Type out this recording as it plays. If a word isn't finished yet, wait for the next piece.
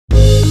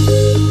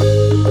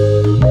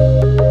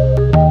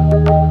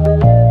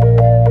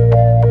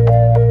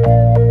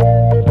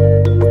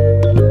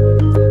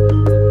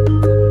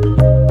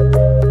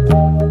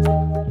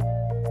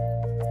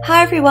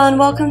everyone,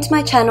 welcome to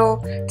my channel.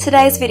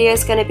 Today's video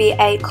is going to be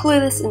a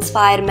Clueless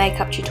inspired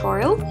makeup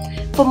tutorial.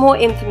 For more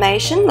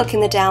information, look in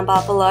the down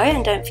bar below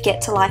and don't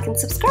forget to like and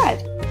subscribe.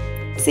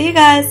 See you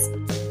guys!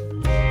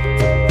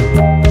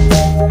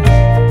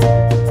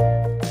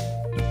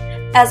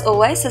 As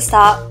always, to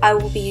start, I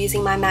will be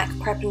using my MAC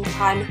Prep and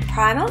Prime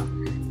primer.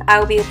 I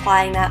will be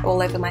applying that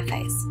all over my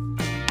face.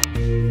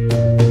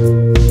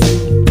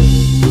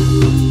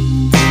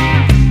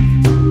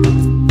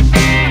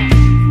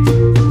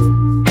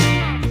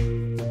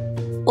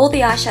 All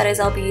the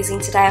eyeshadows I'll be using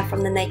today are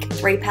from the Naked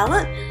 3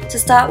 palette. To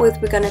start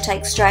with, we're going to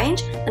take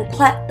Strange and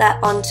plait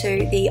that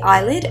onto the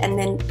eyelid and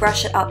then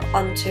brush it up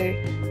onto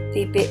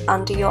the bit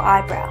under your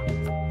eyebrow.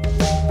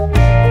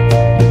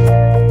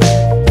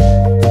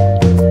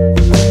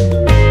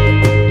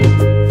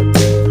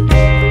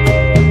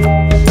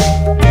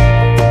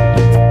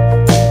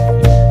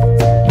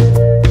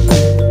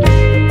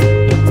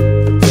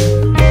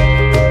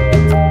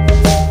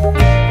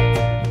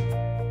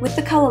 With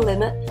the colour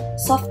limit,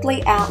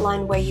 softly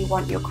outline where you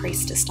want your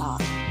crease to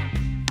start.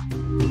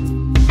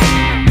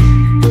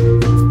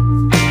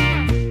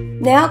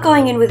 Now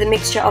going in with a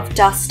mixture of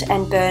dust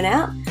and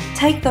burnout,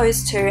 take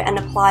those two and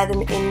apply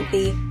them in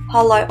the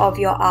hollow of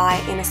your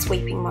eye in a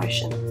sweeping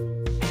motion.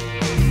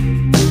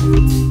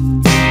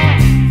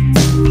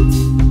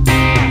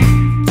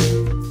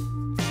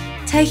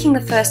 Taking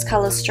the first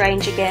colour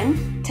Strange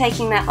again,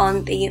 taking that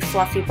on the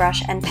fluffy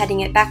brush and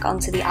patting it back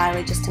onto the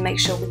eyelid just to make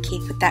sure we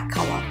keep with that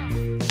colour.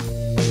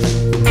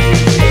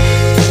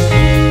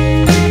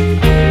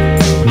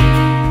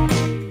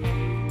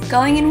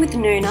 Going in with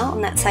Nuna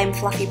on that same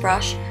fluffy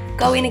brush,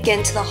 go in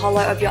again to the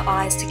hollow of your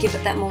eyes to give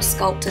it that more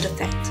sculpted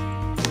effect.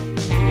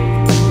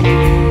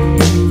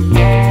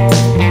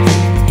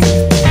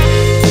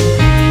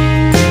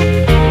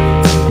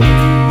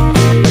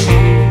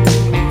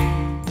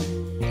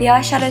 The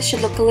eyeshadows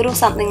should look a little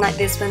something like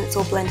this when it's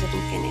all blended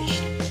and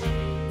finished.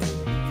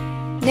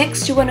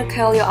 Next, you want to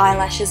curl your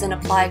eyelashes and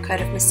apply a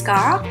coat of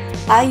mascara.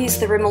 I use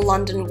the Rimmel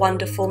London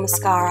Wonderful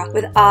Mascara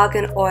with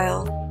argan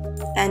oil,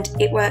 and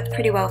it worked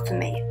pretty well for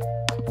me.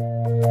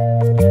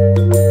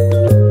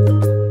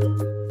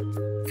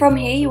 From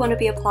here, you want to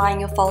be applying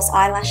your false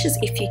eyelashes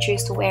if you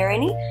choose to wear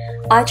any.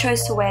 I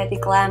chose to wear the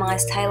Glam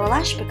Eyes Tailor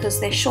Lash because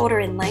they're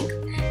shorter in length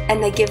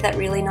and they give that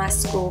really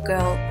nice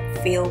schoolgirl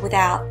feel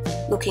without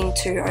looking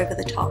too over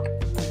the top.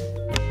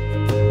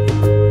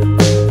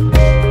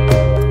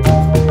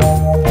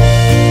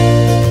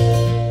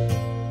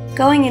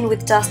 Going in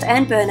with dust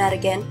and burnout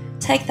again,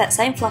 take that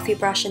same fluffy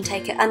brush and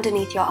take it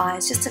underneath your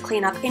eyes just to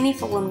clean up any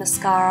fallen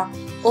mascara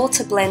or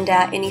to blend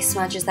out any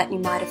smudges that you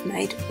might have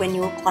made when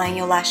you were applying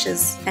your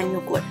lashes and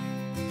your glue.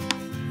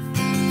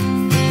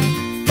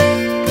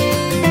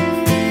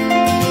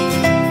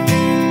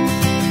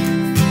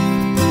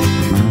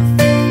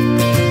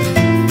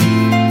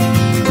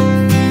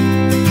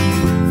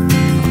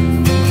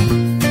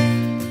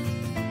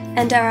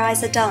 And our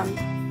eyes are done.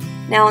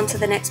 Now on to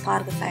the next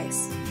part of the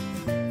face.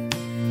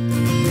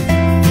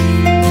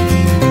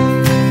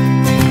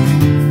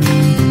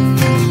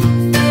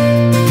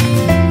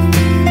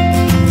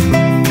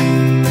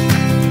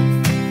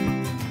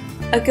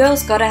 A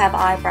girl's gotta have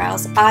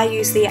eyebrows. I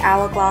use the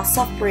Hourglass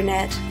Soft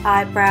Brunette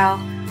Eyebrow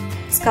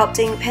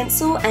Sculpting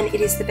Pencil and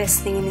it is the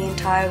best thing in the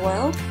entire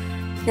world.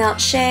 Now,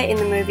 Cher in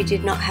the movie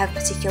did not have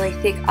particularly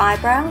thick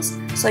eyebrows,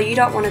 so you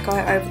don't want to go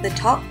over the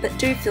top, but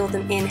do fill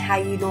them in how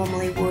you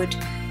normally would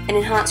and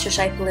enhance your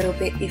shape a little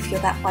bit if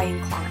you're that way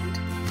inclined.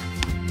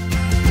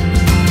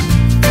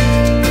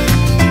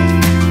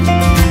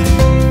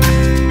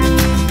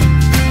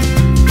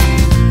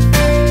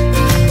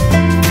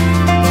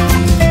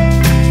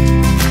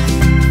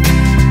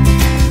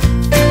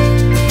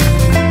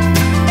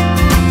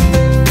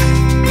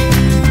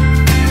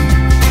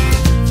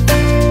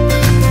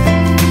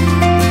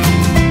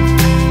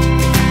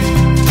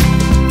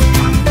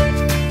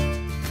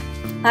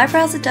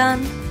 Eyebrows are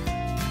done.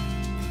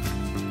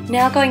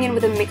 Now going in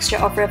with a mixture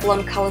of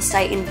Revlon Colour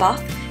Stay in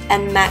Buff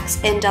and MAC's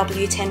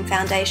NW10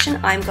 foundation,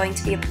 I'm going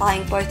to be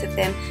applying both of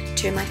them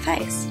to my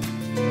face.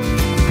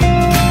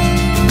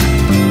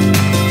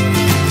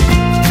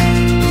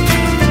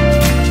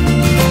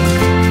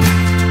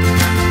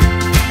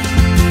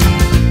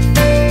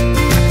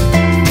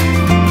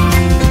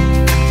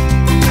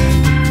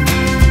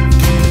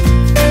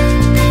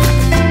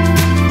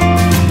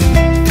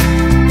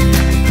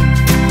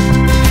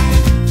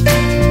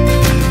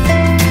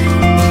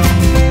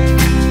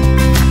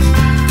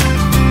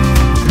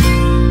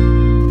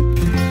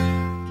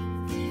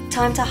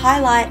 Time to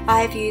highlight.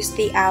 I've used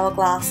the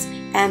Hourglass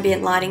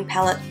Ambient Lighting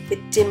Palette with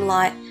Dim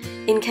Light,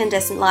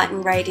 Incandescent Light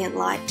and Radiant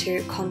Light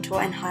to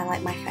contour and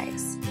highlight my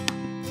face.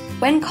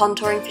 When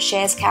contouring for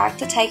Cher's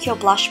character, take your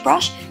blush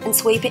brush and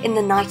sweep it in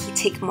the Nike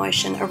tick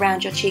motion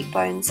around your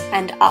cheekbones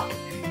and up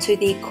to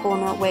the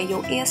corner where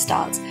your ear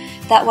starts.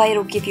 That way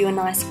it'll give you a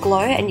nice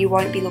glow and you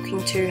won't be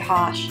looking too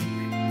harsh.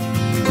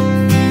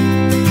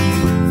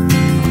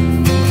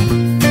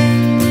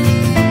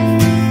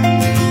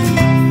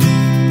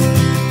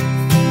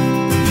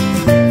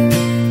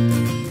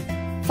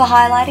 For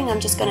highlighting,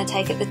 I'm just going to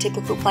take it the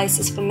typical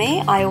places for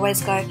me. I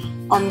always go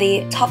on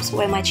the tops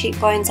where my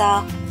cheekbones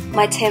are,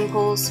 my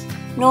temples,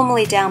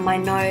 normally down my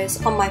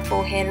nose, on my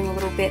forehead, and a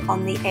little bit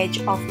on the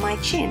edge of my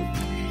chin.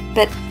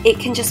 But it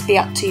can just be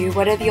up to you.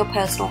 Whatever your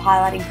personal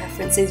highlighting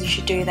preference is, you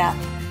should do that.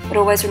 But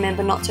always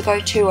remember not to go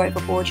too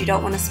overboard, you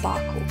don't want to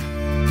sparkle.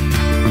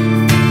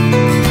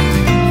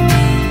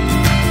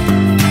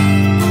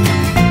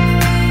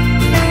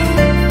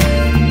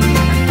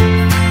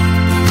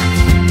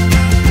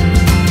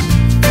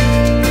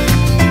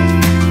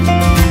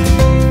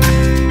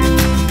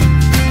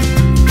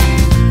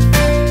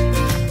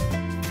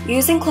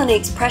 Using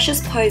Clinique's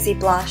Precious Posy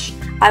blush,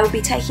 I will be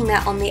taking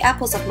that on the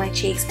apples of my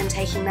cheeks and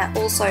taking that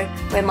also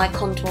where my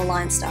contour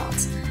line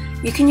starts.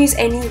 You can use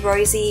any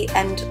rosy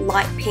and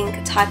light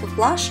pink type of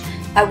blush.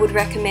 I would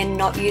recommend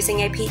not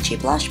using a peachy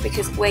blush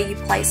because where you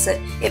place it,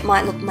 it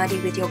might look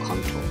muddy with your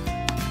contour.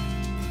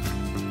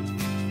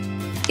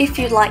 If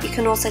you'd like, you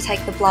can also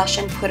take the blush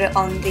and put it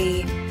on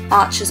the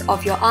arches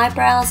of your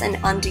eyebrows and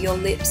under your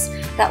lips.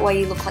 That way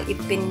you look like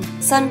you've been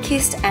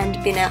sun-kissed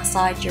and been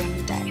outside during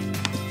the day.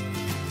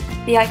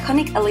 The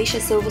iconic Alicia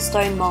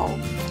Silverstone mole.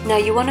 Now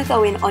you want to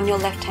go in on your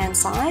left hand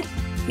side.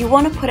 You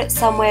want to put it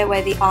somewhere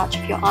where the arch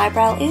of your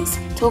eyebrow is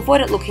to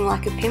avoid it looking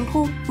like a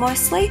pimple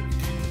mostly,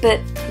 but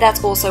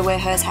that's also where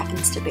hers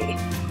happens to be.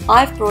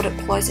 I've brought it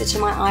closer to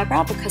my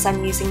eyebrow because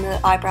I'm using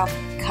the eyebrow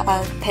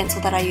pencil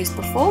that I used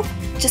before,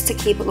 just to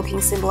keep it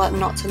looking similar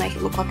and not to make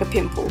it look like a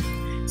pimple.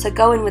 So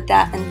go in with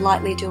that and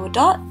lightly do a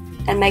dot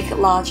and make it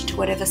large to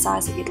whatever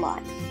size that you'd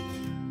like.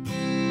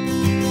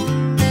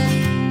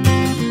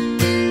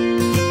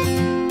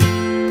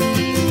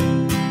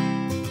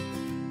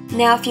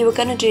 Now if you were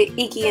going to do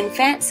Iggy and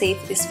Fancy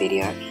for this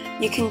video,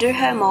 you can do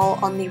her mole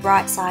on the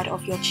right side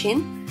of your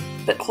chin,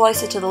 but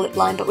closer to the lip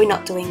line, but we're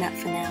not doing that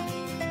for now.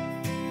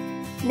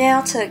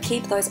 Now to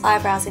keep those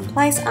eyebrows in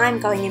place, I'm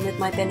going in with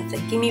my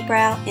Benefit Gimme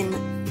Brow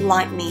in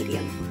light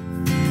medium.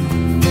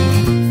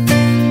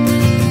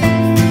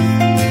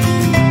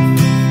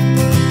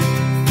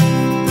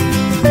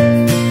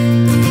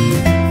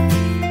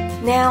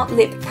 Now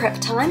lip prep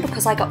time,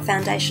 because I got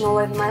foundation all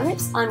over my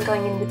lips. I'm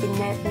going in with the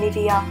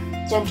Nivea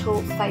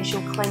Gentle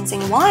Facial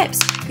Cleansing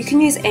Wipes. You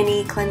can use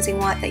any cleansing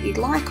wipe that you'd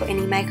like or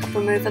any makeup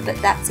remover, but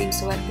that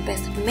seems to work the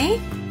best for me.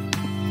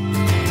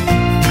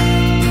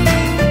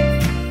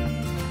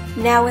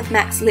 Now with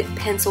MAC's Lip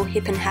Pencil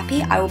Hip and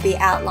Happy, I will be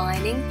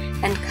outlining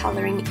and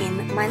colouring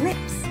in my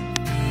lips.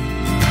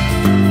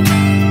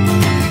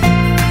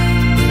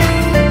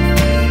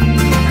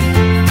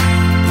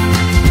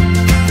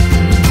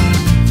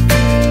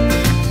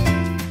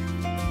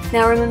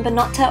 Now remember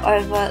not to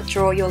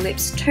overdraw your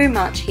lips too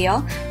much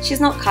here.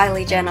 She's not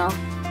Kylie Jenner.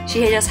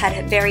 She just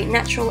had very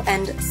natural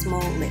and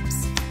small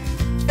lips.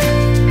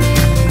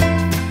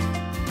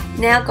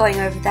 Now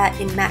going over that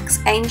in MAC's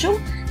Angel.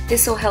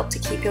 This will help to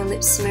keep your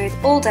lips smooth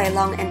all day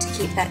long and to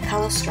keep that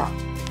colour strong.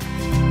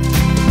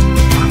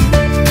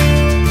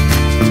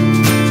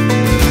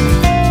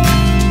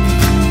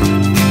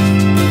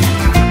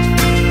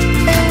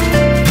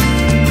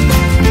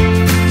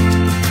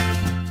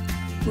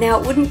 Now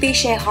it wouldn't be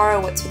Cher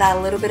Horowitz without a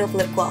little bit of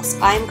lip gloss.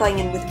 I am going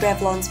in with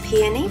Revlon's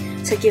Peony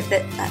to give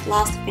it that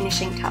last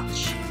finishing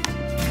touch.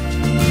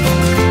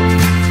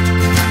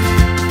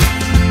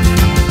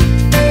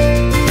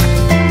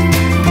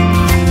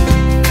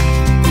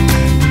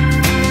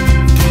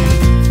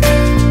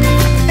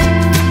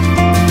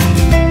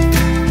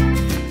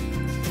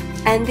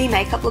 And the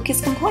makeup look is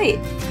complete.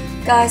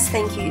 Guys,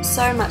 thank you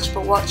so much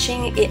for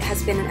watching. It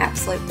has been an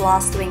absolute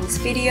blast doing this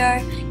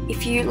video.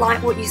 If you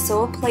like what you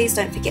saw, please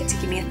don't forget to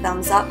give me a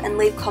thumbs up and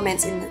leave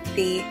comments in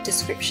the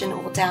description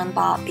or down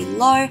bar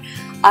below.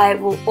 I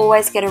will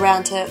always get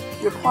around to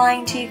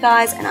replying to you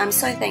guys, and I'm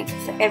so thankful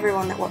for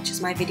everyone that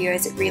watches my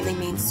videos. It really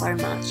means so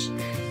much.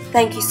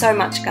 Thank you so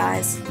much,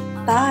 guys.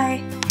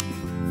 Bye!